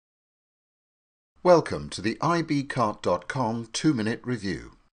Welcome to the ibcart.com 2-minute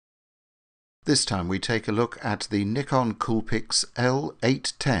review. This time we take a look at the Nikon Coolpix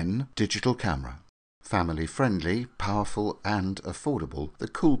L810 digital camera. Family friendly, powerful and affordable, the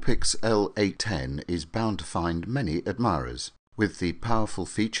Coolpix L810 is bound to find many admirers. With the powerful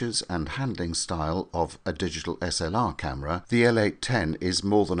features and handling style of a digital SLR camera, the L810 is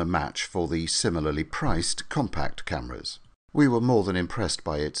more than a match for the similarly priced compact cameras. We were more than impressed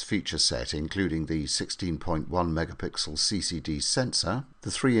by its feature set, including the 16.1 megapixel CCD sensor, the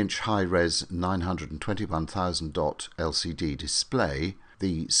 3-inch high-res 921,000 dot LCD display,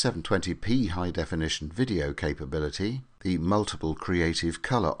 the 720p high-definition video capability, the multiple creative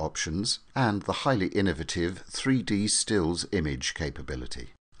color options, and the highly innovative 3D stills image capability.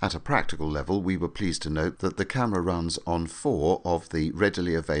 At a practical level, we were pleased to note that the camera runs on 4 of the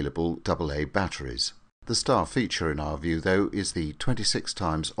readily available AA batteries. The star feature in our view, though, is the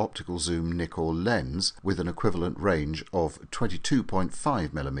 26x optical zoom Nikon lens with an equivalent range of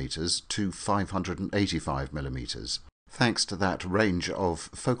 22.5mm to 585mm. Thanks to that range of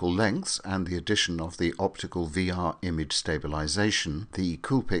focal lengths and the addition of the Optical VR Image Stabilization, the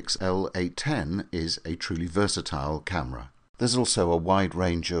Coolpix L810 is a truly versatile camera. There's also a wide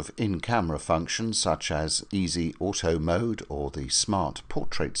range of in-camera functions such as Easy Auto Mode or the Smart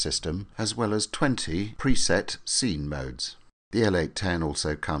Portrait system, as well as 20 preset scene modes. The L810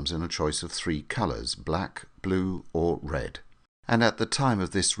 also comes in a choice of 3 colours, black, blue or red. And at the time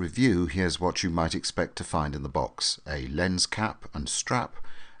of this review, here's what you might expect to find in the box: a lens cap and strap,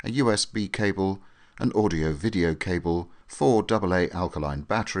 a USB cable, an audio-video cable, 4 AA alkaline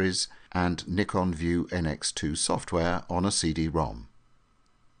batteries, and Nikon View NX2 software on a CD-ROM.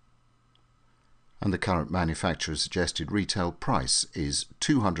 And the current manufacturer's suggested retail price is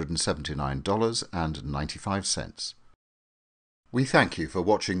 $279.95. We thank you for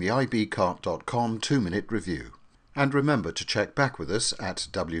watching the ibcart.com 2-minute review. And remember to check back with us at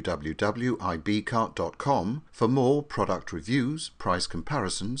www.ibcart.com for more product reviews, price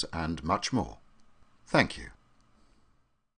comparisons and much more. Thank you.